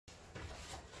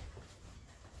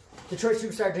Detroit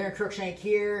Superstar Darren Crookshank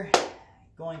here,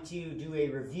 going to do a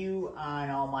review on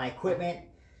all my equipment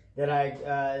that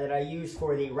I use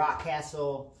for the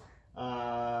Rockcastle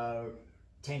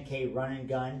 10K Run and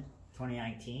Gun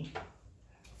 2019.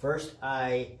 First,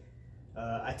 I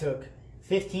took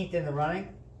 15th in the running.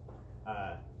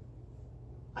 I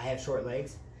have short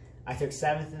legs. I took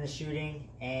 7th in the shooting,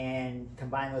 and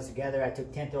combined those together, I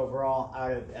took 10th overall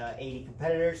out of 80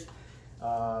 competitors.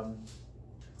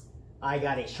 I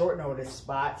got a short notice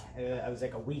spot. I was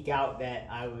like a week out that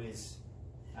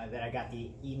I got the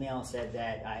email, said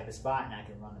that I have a spot and I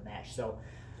can run the match. So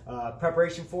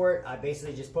preparation for it, I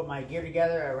basically just put my gear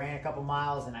together. I ran a couple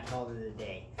miles and I called it a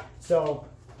day. So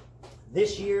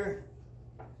this year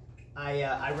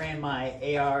I ran my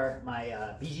AR,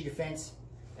 my BG Defense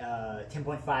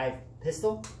 10.5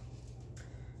 pistol.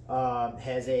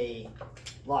 Has a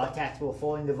log tactical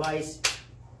folding device.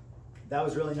 That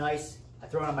was really nice. I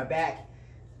throw it on my back,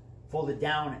 fold it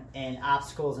down, and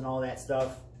obstacles and all that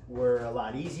stuff were a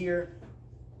lot easier.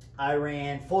 I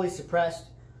ran fully suppressed,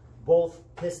 both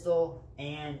pistol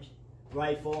and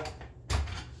rifle.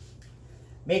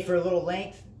 Made for a little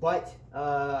length, but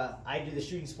I do the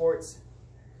shooting sports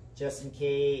just in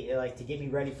case, like to get me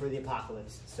ready for the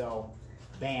apocalypse. So,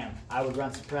 bam, I would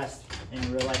run suppressed in a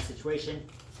real life situation.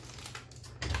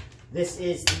 This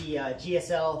is the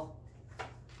GSL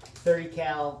 30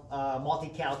 cal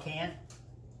multi-cal can,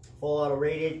 full auto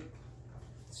rated,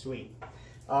 sweet.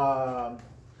 As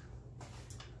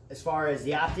far as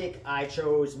the optic, I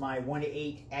chose my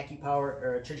 1:8 AccuPower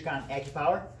or Trijicon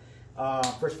AccuPower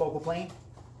first focal plane.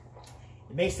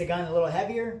 It makes the gun a little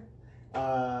heavier,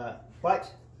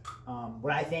 but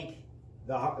what I think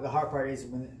the hard part is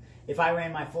if I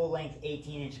ran my full length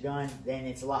 18-inch gun, then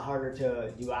it's a lot harder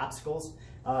to do obstacles.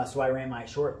 So I ran my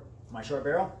short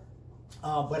barrel.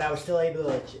 But I was still able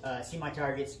to see my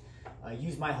targets,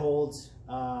 use my holds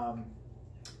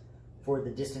for the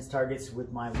distance targets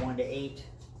with my 1:8.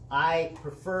 I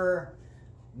prefer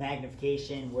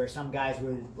magnification, where some guys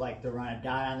would like to run a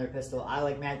dot on their pistol. I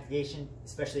like magnification,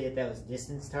 especially at those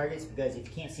distance targets, because if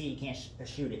you can't see, you can't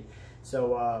shoot it.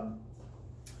 So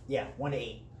yeah,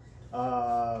 1:8.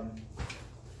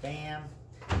 Bam.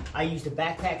 I used a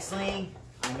backpack sling.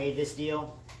 I made this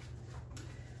deal.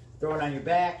 Throw it on your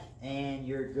back and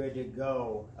you're good to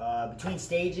go. Between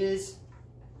stages,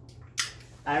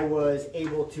 I was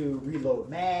able to reload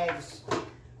mags,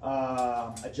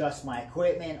 adjust my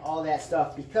equipment, all that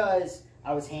stuff, because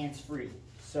I was hands-free.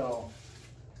 So,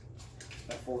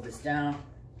 I fold this down,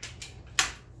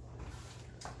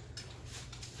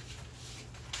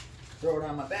 throw it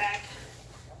on my back,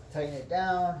 tighten it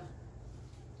down,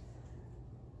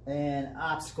 and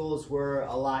obstacles were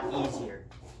a lot easier.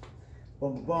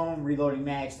 Boom, boom, boom, reloading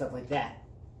mags, stuff like that.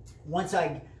 Once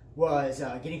I was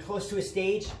getting close to a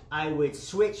stage, I would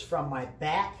switch from my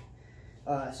back.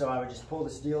 So I would just pull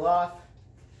this deal off,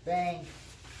 bang,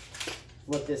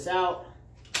 flip this out,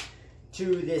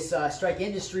 to this Strike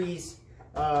Industries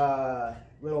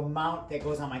little mount that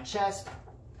goes on my chest.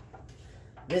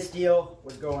 This deal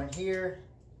would go in here.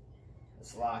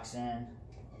 This locks in.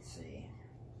 Let's see.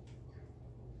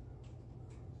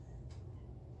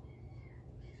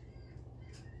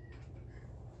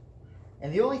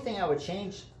 And the only thing I would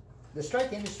change, the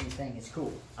Strike Industries thing is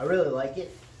cool. I really like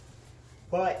it.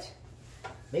 But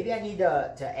maybe I need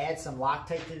to add some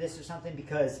Loctite to this or something,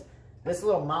 because this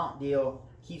little mount deal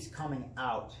keeps coming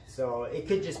out. So it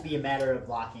could just be a matter of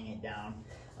locking it down.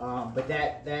 But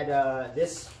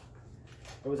this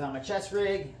goes on my chest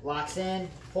rig, locks in,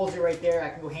 pulls it right there.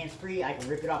 I can go hands-free. I can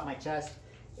rip it off my chest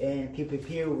and pew pew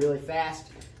pew really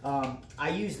fast. I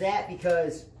use that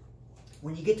because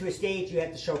when you get to a stage, you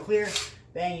have to show clear.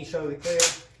 Bang, you show the clear,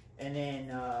 and then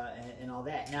and all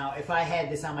that. Now, if I had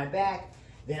this on my back,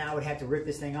 then I would have to rip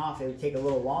this thing off. It would take a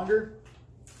little longer,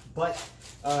 but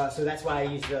so that's why I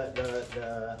use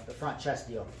the front chest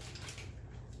deal.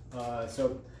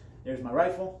 So there's my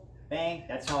rifle. Bang,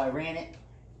 that's how I ran it.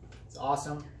 It's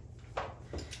awesome.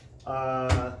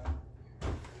 As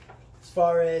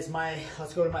far as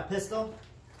let's go to my pistol.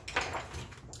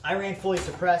 I ran fully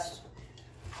suppressed.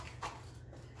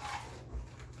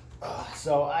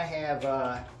 So I have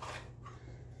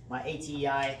my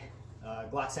ATEI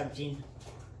Glock 17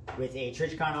 with a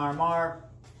Trijicon RMR.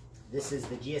 This is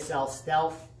the GSL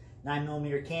Stealth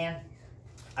 9mm can.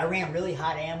 I ran really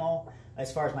hot ammo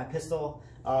as far as my pistol.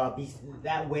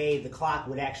 That way the clock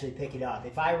would actually pick it up.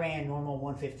 If I ran normal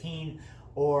 115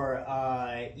 or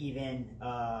even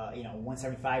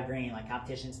 175 grain, like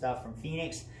competition stuff from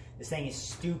Phoenix, this thing is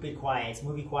stupid quiet. It's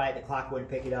movie quiet. The clock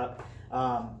wouldn't pick it up.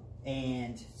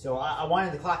 And so I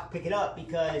wanted the clock to pick it up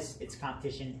because it's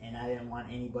competition, and I didn't want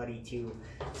anybody to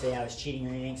say I was cheating or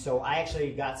anything. So I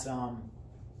actually got some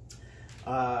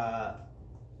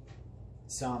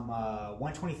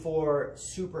 124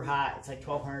 super hot. It's like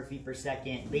 1,200 feet per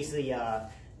second. Basically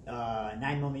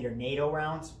 9mm NATO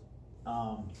rounds.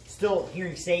 Still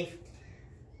hearing safe,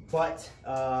 but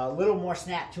a little more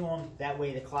snap to them. That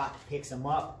way the clock picks them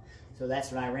up. So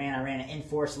that's what I ran. I ran an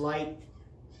Enforce Light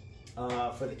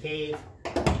for the cave.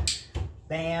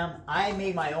 Bam. I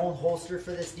made my own holster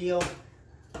for this deal.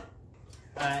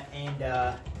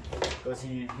 Goes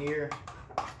in here.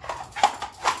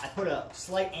 I put a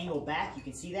slight angle back. You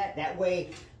can see that. That way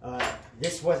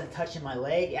this wasn't touching my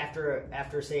leg.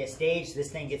 After say a stage, this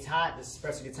thing gets hot, this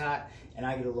espresso gets hot, and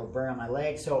I get a little burn on my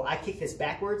leg. So I kick this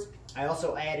backwards. I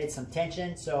also added some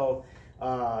tension, so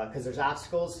because there's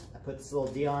obstacles, I put this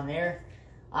little deal on there.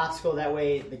 Obstacle, that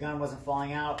way the gun wasn't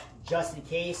falling out. Just in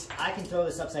case, I can throw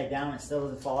this upside down and it still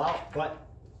doesn't fall out.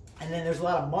 And then there's a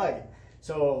lot of mud,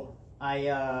 so I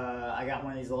got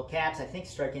one of these little caps. I think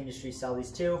Strike Industries sell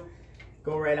these too.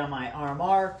 Go right on my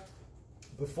RMR.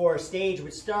 Before a stage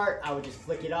would start, I would just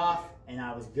flick it off, and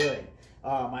I was good.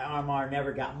 My RMR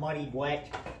never got muddied,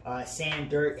 wet,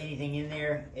 sand, dirt, anything in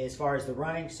there as far as the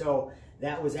running. So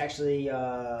that was actually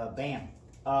bam.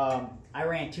 I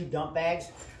ran 2 dump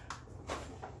bags.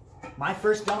 My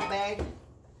first dump bag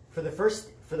for the first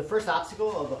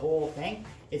obstacle of the whole thing,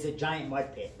 it's a giant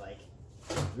mud pit, like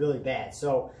really bad.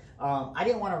 So I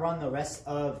didn't want to run the rest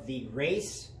of the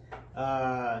race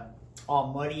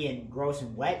all muddy and gross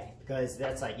and wet, because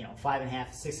that's like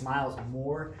 5.5, 6 miles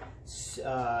more.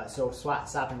 So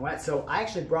sopping wet. So I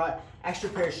actually brought extra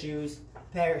pair of shoes,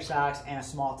 pair of socks, and a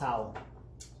small towel.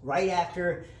 Right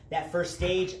after that first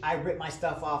stage, I ripped my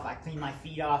stuff off. I cleaned my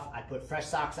feet off. I put fresh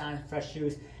socks on, fresh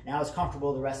shoes, and I was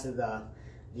comfortable the rest of the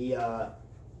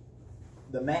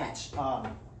match.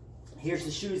 Here's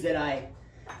the shoes that I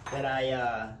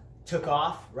took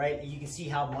off. Right, you can see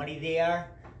how muddy they are.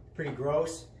 Pretty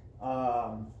gross.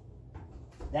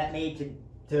 That made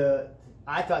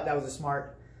I thought that was a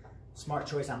smart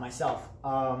choice on myself.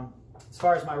 As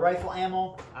far as my rifle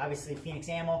ammo, obviously Phoenix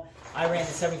ammo. I ran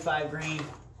the 75 grain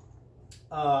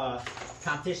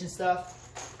competition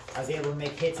stuff. I was able to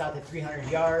make hits out to 300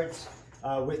 yards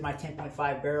with my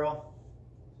 10.5 barrel,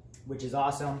 which is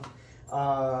awesome.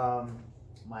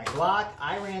 My Glock,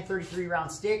 I ran 33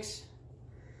 round sticks.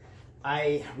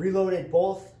 I reloaded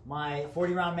both my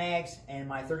 40 round mags and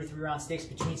my 33 round sticks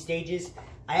between stages.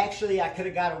 I could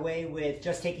have got away with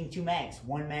just taking 2 mags,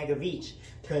 1 mag of each,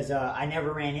 because I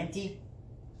never ran empty.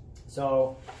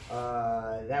 So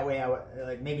that way I would,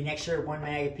 like, maybe next year 1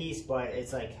 mag a piece, but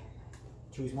it's like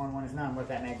 2 is 1, 1 is none. What if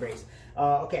that mag breaks?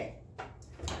 Okay.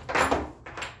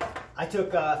 I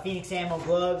took Phoenix ammo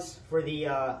gloves for the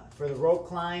rope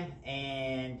climb,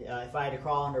 and if I had to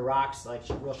crawl under rocks, like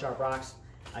real sharp rocks,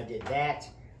 I did that.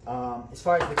 As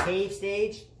far as the cave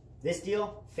stage, this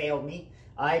deal failed me.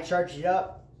 I charged it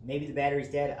up. Maybe the battery's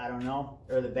dead. I don't know.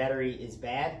 Or the battery is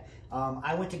bad.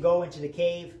 I went to go into the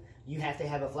cave. You have to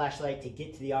have a flashlight to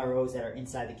get to the ROs that are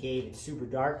inside the cave. It's super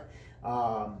dark.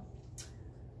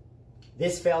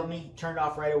 This failed me. Turned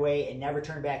off right away and never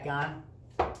turned back on.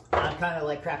 I'm kind of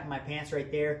like crapping my pants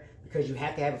right there, because you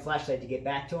have to have a flashlight to get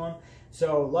back to them.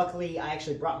 So luckily, I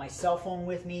actually brought my cell phone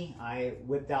with me. I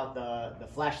whipped out the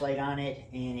flashlight on it,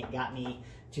 and it got me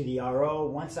to the RO.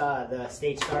 Once the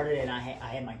stage started and I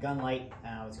had my gun light,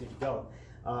 I was good to go.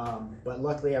 But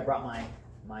luckily, I brought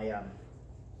my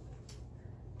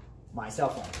cell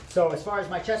phone. So as far as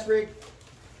my chest rig,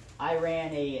 I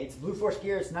ran it's Blue Force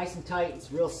gear. It's nice and tight.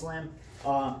 It's real slim.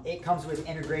 It comes with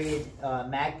integrated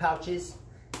mag pouches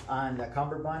on the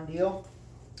cummerbund deal.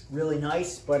 Really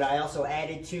nice, but I also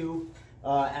added 2,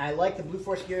 and I like the Blue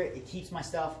Force gear. It keeps my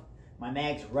stuff, my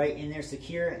mags right in there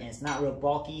secure, and it's not real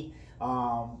bulky.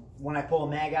 When I pull a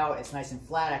mag out, it's nice and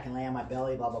flat. I can lay on my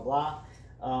belly, blah, blah, blah.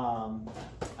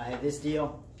 I have this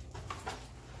deal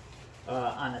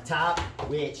on the top,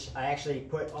 which I actually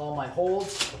put all my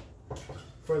holds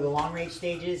for the long range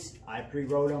stages. I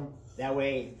pre-wrote them. That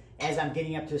way, as I'm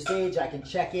getting up to a stage, I can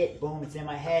check it. Boom, it's in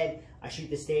my head. I shoot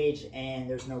the stage, and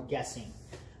there's no guessing.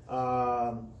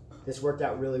 This worked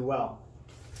out really well.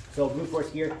 So Blue Force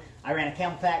gear, I ran a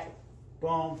camel pack,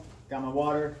 boom, got my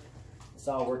water. This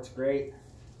all works great.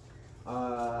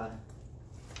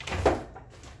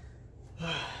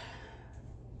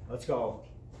 Let's go.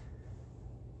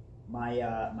 My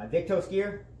Victos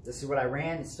gear, this is what I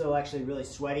ran. It's still actually really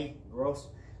sweaty, gross.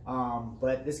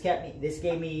 But this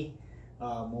gave me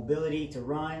mobility to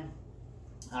run.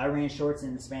 I ran shorts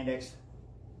in the spandex,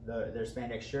 their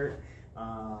spandex shirt.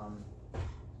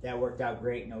 that worked out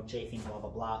great. No chafing, blah, blah,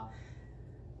 blah.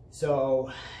 So,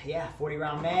 yeah, 40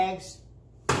 round mags,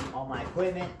 all my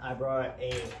equipment. I brought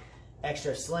a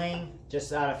extra sling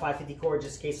just out of 550 cord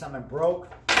just in case something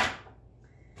broke.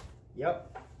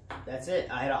 Yep, that's it.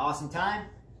 I had an awesome time.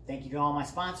 Thank you to all my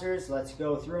sponsors. Let's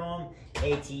go through them.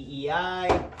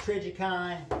 ATEI,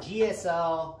 Trigicon,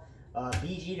 GSL,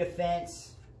 BG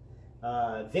Defense,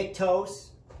 Victos,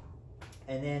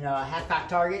 and then half-cock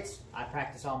targets. I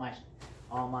practice all my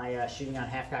shooting on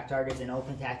half-cock targets, and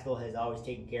Open Tactical has always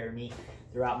taken care of me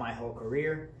throughout my whole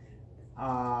career.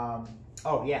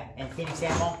 Oh yeah, and Phoenix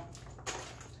Ammo.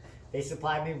 They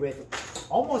supplied me with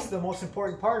almost the most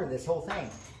important part of this whole thing.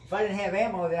 If I didn't have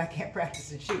ammo, then I can't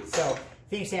practice and shoot. So,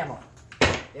 Phoenix Ammo,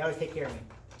 they always take care of me.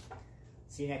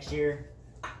 See you next year.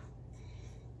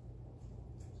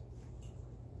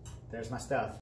 There's my stuff.